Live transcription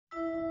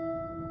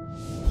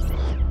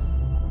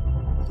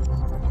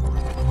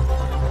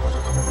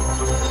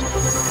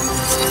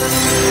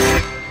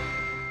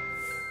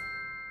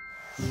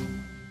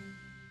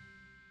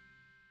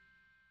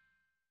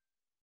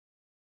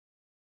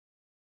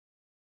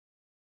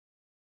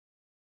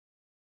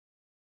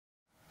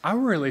Our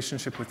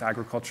relationship with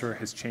agriculture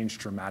has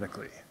changed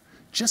dramatically.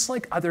 Just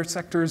like other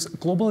sectors,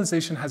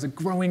 globalization has a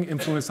growing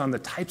influence on the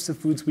types of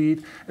foods we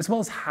eat, as well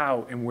as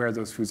how and where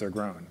those foods are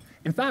grown.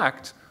 In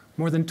fact,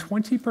 more than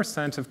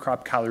 20% of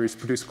crop calories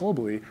produced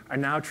globally are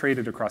now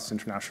traded across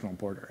international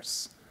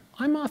borders.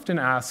 I'm often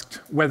asked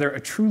whether a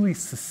truly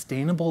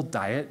sustainable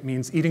diet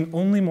means eating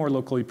only more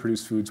locally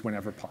produced foods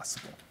whenever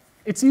possible.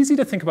 It's easy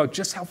to think about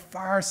just how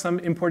far some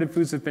imported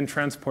foods have been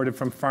transported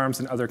from farms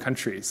in other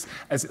countries,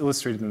 as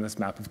illustrated in this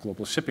map of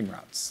global shipping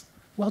routes.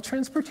 While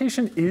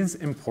transportation is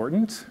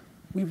important,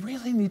 we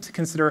really need to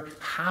consider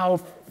how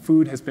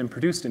food has been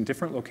produced in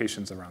different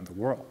locations around the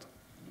world.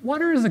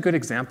 Water is a good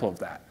example of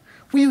that.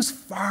 We use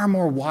far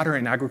more water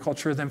in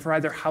agriculture than for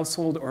either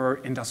household or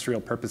industrial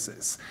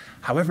purposes.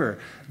 However,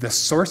 the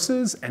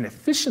sources and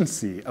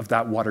efficiency of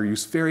that water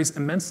use varies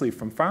immensely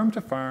from farm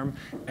to farm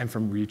and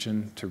from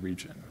region to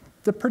region.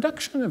 The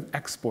production of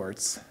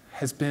exports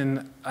has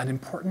been an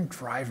important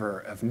driver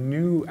of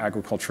new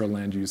agricultural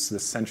land use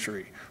this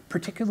century,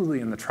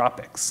 particularly in the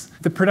tropics.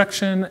 The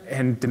production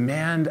and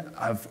demand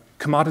of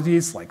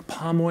commodities like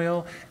palm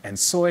oil and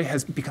soy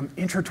has become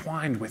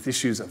intertwined with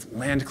issues of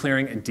land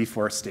clearing and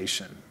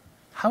deforestation.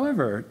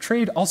 However,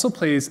 trade also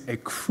plays a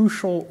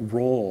crucial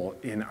role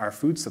in our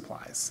food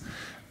supplies,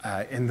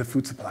 in the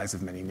food supplies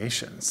of many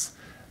nations.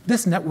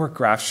 This network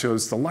graph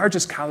shows the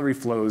largest calorie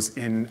flows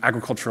in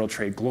agricultural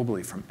trade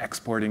globally from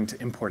exporting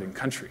to importing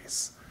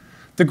countries.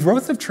 The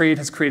growth of trade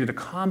has created a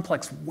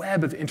complex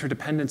web of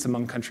interdependence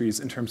among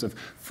countries in terms of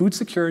food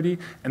security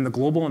and the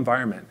global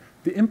environment,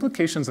 the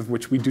implications of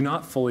which we do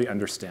not fully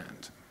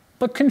understand.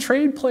 But can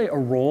trade play a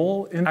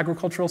role in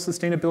agricultural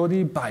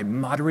sustainability by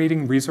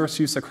moderating resource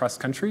use across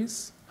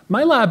countries?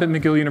 My lab at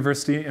McGill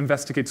University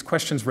investigates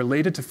questions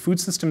related to food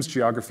systems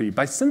geography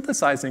by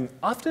synthesizing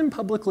often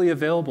publicly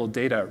available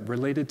data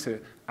related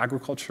to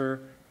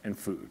agriculture and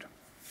food.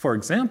 For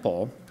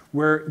example,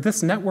 where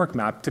this network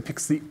map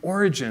depicts the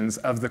origins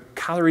of the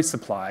calorie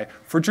supply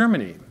for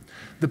Germany.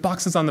 The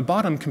boxes on the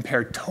bottom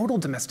compare total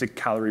domestic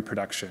calorie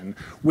production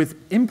with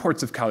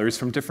imports of calories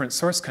from different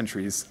source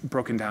countries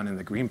broken down in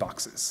the green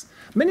boxes.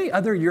 Many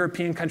other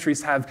European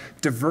countries have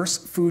diverse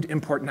food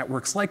import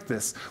networks like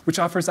this, which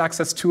offers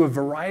access to a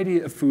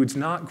variety of foods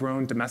not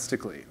grown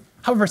domestically.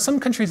 However, some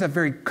countries have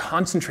very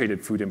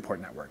concentrated food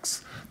import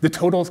networks. The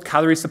total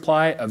calorie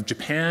supply of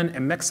Japan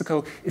and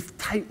Mexico is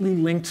tightly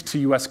linked to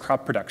US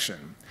crop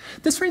production.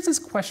 This raises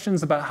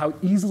questions about how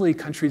easily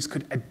countries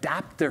could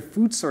adapt their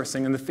food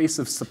sourcing in the face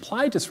of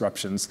supply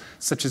disruptions,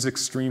 such as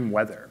extreme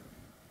weather.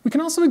 We can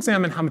also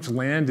examine how much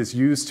land is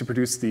used to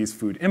produce these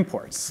food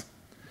imports.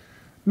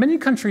 Many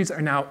countries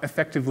are now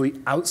effectively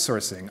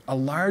outsourcing a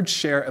large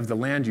share of the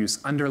land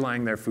use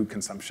underlying their food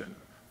consumption.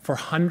 For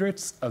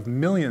hundreds of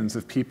millions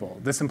of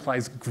people, this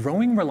implies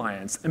growing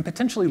reliance and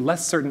potentially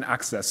less certain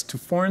access to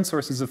foreign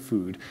sources of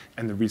food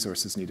and the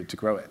resources needed to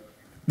grow it.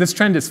 This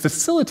trend is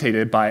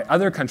facilitated by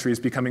other countries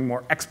becoming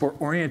more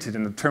export-oriented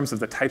in terms of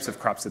the types of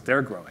crops that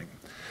they're growing.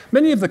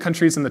 Many of the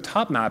countries in the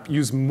top map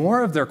use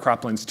more of their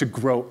croplands to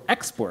grow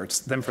exports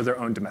than for their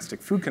own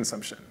domestic food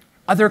consumption.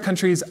 Other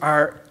countries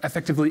are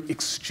effectively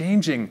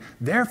exchanging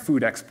their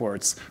food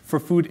exports for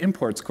food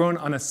imports grown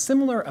on a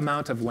similar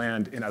amount of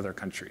land in other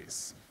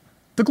countries.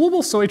 The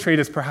global soy trade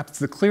is perhaps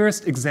the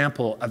clearest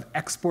example of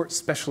export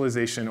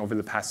specialization over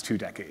the past 2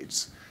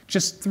 decades.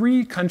 Just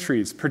 3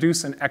 countries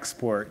produce and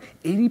export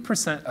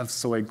 80% of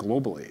soy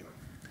globally.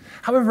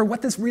 However,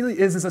 what this really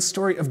is a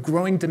story of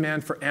growing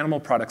demand for animal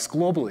products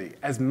globally,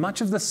 as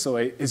much of the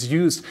soy is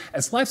used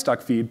as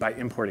livestock feed by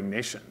importing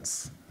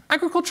nations.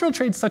 Agricultural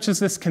trade such as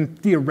this can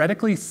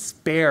theoretically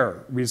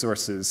spare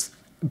resources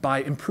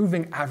by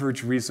improving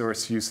average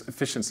resource use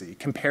efficiency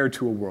compared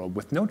to a world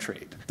with no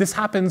trade. This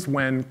happens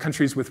when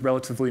countries with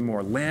relatively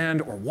more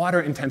land or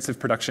water-intensive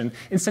production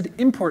instead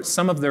import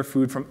some of their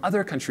food from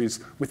other countries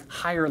with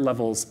higher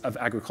levels of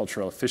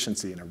agricultural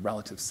efficiency in a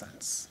relative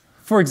sense.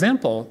 For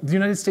example, the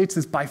United States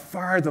is by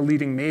far the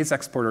leading maize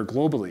exporter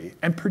globally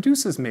and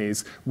produces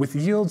maize with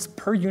yields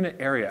per unit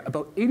area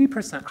about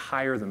 80%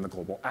 higher than the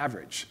global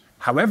average.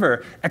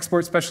 However,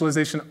 export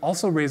specialization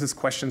also raises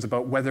questions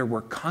about whether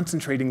we're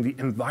concentrating the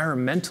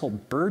environmental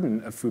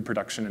burden of food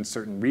production in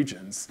certain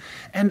regions,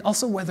 and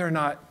also whether or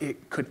not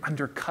it could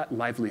undercut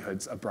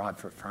livelihoods abroad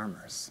for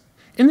farmers.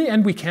 In the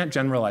end, we can't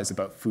generalize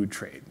about food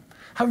trade.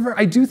 However,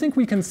 I do think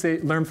we can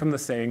learn from the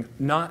saying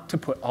not to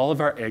put all of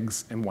our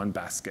eggs in one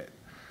basket.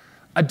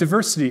 A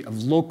diversity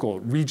of local,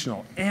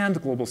 regional,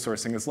 and global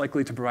sourcing is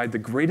likely to provide the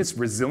greatest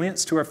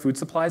resilience to our food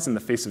supplies in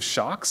the face of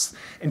shocks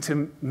and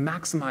to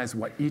maximize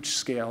what each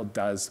scale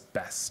does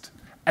best.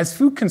 As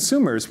food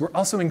consumers, we're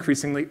also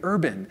increasingly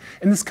urban,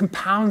 and this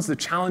compounds the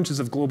challenges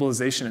of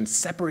globalization and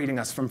separating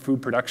us from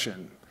food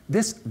production.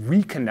 This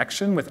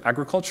reconnection with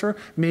agriculture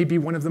may be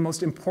one of the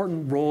most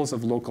important roles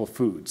of local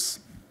foods.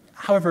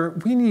 However,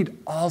 we need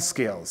all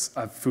scales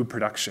of food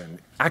production,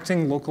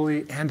 acting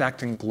locally and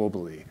acting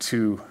globally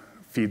to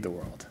feed the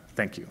world.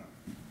 Thank you.